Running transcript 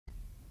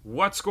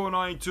What's going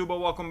on YouTube?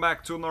 Welcome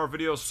back to another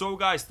video. So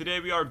guys, today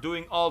we are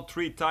doing all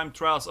 3 time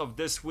trials of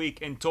this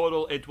week. In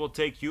total it will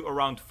take you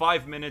around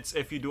 5 minutes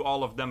if you do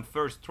all of them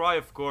first try,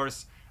 of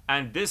course.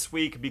 And this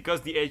week,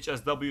 because the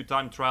HSW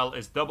time trial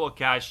is double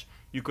cash,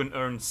 you can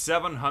earn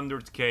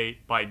 700k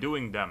by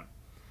doing them.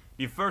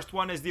 The first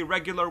one is the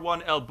regular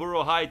one, El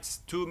Burro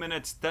Heights, 2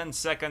 minutes 10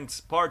 seconds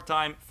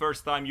part-time.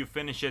 First time you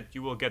finish it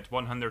you will get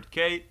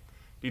 100k.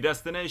 The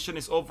destination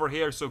is over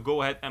here, so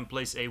go ahead and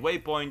place a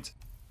waypoint.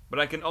 But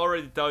I can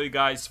already tell you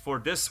guys, for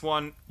this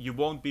one, you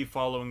won't be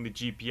following the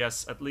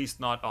GPS, at least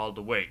not all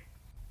the way.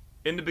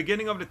 In the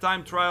beginning of the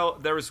time trial,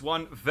 there is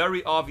one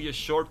very obvious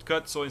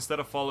shortcut, so instead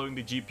of following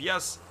the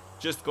GPS,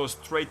 just go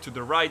straight to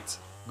the right,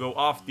 go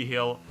off the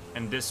hill,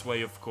 and this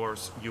way, of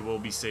course, you will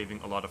be saving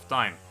a lot of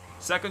time.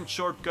 Second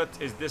shortcut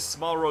is this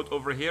small road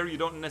over here. You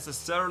don't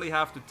necessarily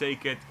have to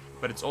take it,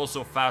 but it's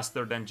also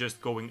faster than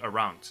just going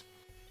around.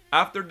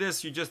 After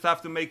this, you just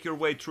have to make your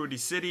way through the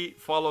city,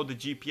 follow the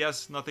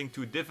GPS, nothing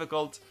too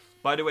difficult.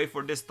 By the way,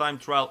 for this time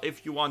trial,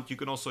 if you want, you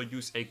can also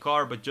use a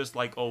car, but just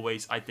like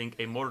always, I think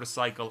a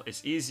motorcycle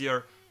is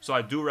easier, so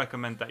I do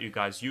recommend that you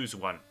guys use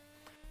one.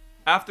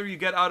 After you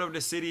get out of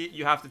the city,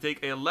 you have to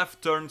take a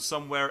left turn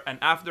somewhere, and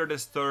after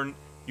this turn,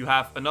 you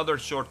have another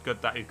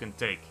shortcut that you can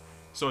take.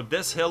 So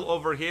this hill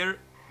over here,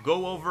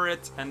 go over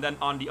it, and then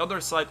on the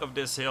other side of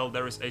this hill,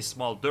 there is a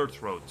small dirt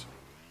road.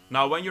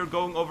 Now, when you're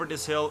going over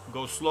this hill,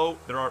 go slow.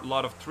 There are a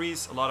lot of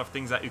trees, a lot of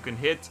things that you can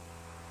hit.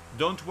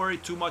 Don't worry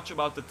too much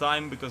about the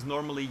time, because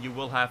normally you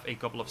will have a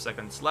couple of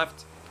seconds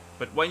left.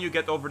 But when you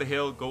get over the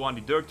hill, go on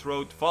the dirt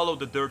road, follow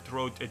the dirt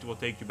road, it will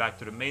take you back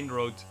to the main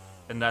road,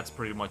 and that's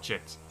pretty much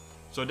it.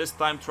 So this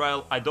time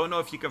trial, I don't know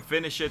if you can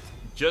finish it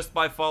just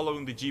by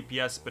following the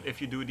GPS, but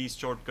if you do these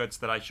shortcuts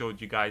that I showed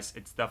you guys,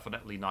 it's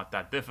definitely not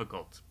that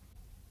difficult.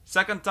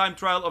 Second time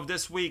trial of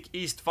this week,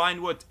 East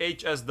Vinewood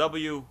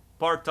HSW.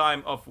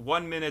 Part-time of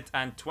 1 minute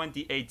and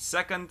 28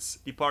 seconds.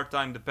 The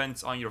part-time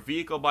depends on your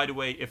vehicle, by the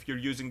way. If you're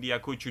using the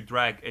Akuchu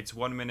drag, it's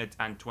 1 minute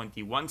and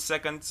 21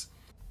 seconds.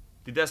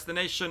 The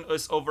destination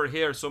is over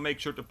here, so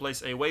make sure to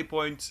place a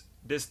waypoint.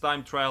 This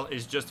time trial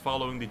is just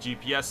following the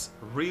GPS,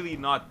 really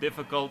not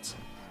difficult.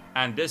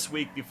 And this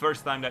week, the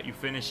first time that you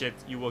finish it,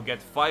 you will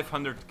get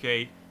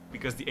 500k,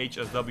 because the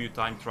HSW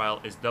time trial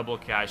is double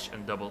cash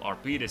and double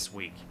RP this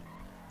week.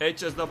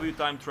 HSW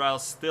time trial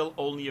still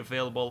only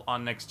available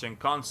on next-gen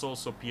consoles,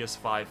 so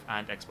PS5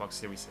 and Xbox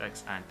Series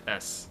X and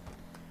S.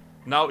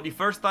 Now, the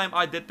first time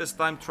I did this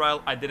time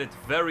trial, I did it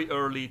very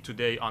early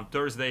today on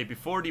Thursday,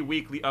 before the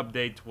weekly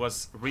update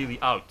was really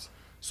out.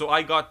 So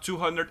I got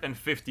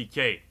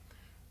 250k.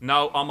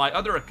 Now, on my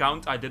other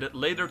account, I did it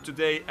later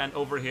today, and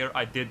over here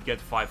I did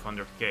get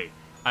 500k.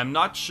 I'm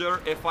not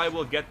sure if I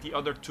will get the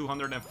other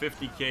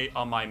 250k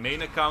on my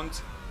main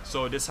account.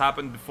 So this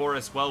happened before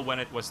as well, when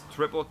it was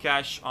triple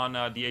cash on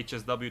the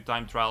HSW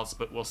time trials,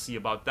 but we'll see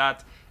about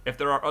that. If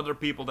there are other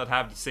people that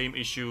have the same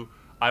issue,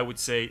 I would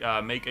say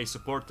make a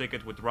support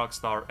ticket with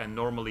Rockstar, and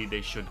normally they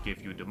should give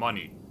you the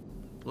money.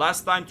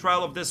 Last time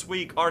trial of this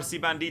week,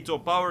 RC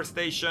Bandito Power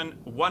Station,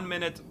 1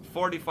 minute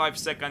 45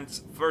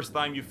 seconds. First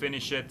time you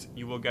finish it,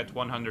 you will get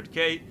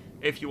 100k.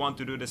 If you want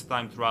to do this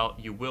time trial,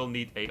 you will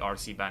need a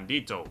RC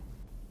Bandito.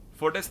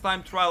 For this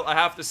time trial, I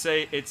have to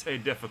say it's a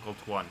difficult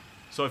one.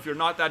 So if you're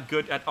not that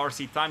good at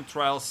RC time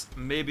trials,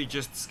 maybe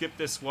just skip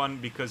this one,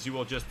 because you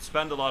will just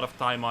spend a lot of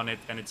time on it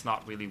and it's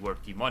not really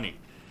worth the money.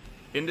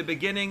 In the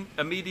beginning,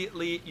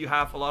 immediately you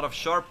have a lot of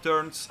sharp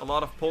turns, a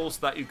lot of poles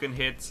that you can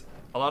hit,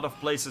 a lot of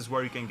places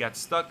where you can get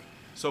stuck.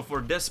 So for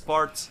this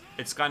part,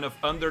 it's kind of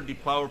under the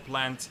power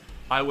plant.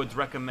 I would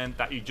recommend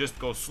that you just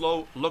go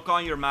slow, look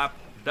on your map,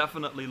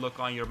 definitely look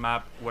on your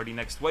map where the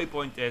next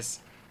waypoint is,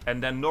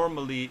 and then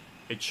normally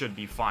it should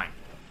be fine.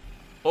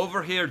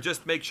 Over here,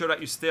 just make sure that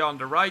you stay on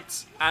the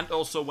right, and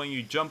also when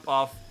you jump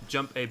off,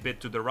 jump a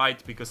bit to the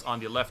right, because on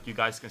the left you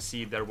guys can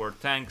see there were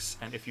tanks,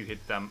 and if you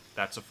hit them,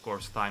 that's of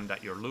course time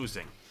that you're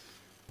losing.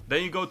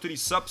 Then you go to the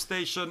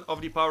substation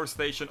of the power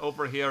station.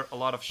 Over here, a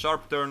lot of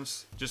sharp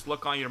turns. Just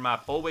look on your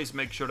map, always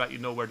make sure that you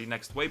know where the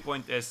next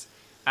waypoint is,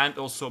 and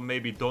also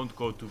maybe don't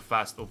go too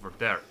fast over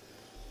there.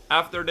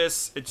 After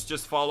this, it's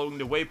just following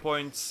the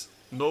waypoints,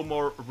 no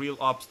more real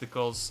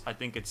obstacles. I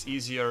think it's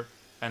easier.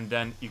 And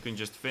then you can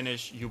just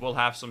finish. You will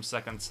have some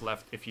seconds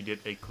left if you did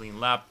a clean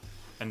lap,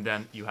 and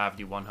then you have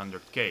the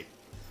 100k.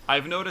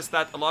 I've noticed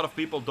that a lot of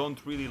people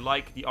don't really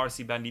like the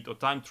RC Bandito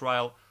time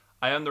trial.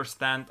 I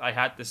understand, I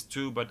had this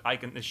too, but I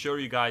can assure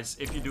you guys,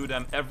 if you do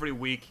them every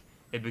week,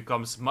 it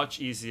becomes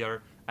much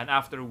easier, and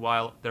after a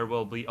while there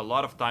will be a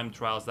lot of time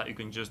trials that you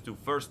can just do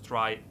first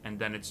try, and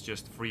then it's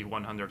just free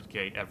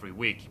 100k every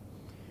week.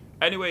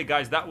 Anyway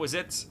guys, that was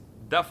it.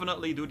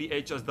 Definitely do the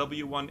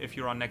HSW one if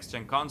you're on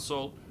next-gen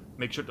console.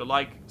 Make sure to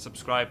like,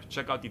 subscribe,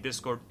 check out the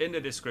Discord in the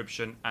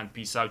description, and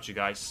peace out, you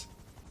guys.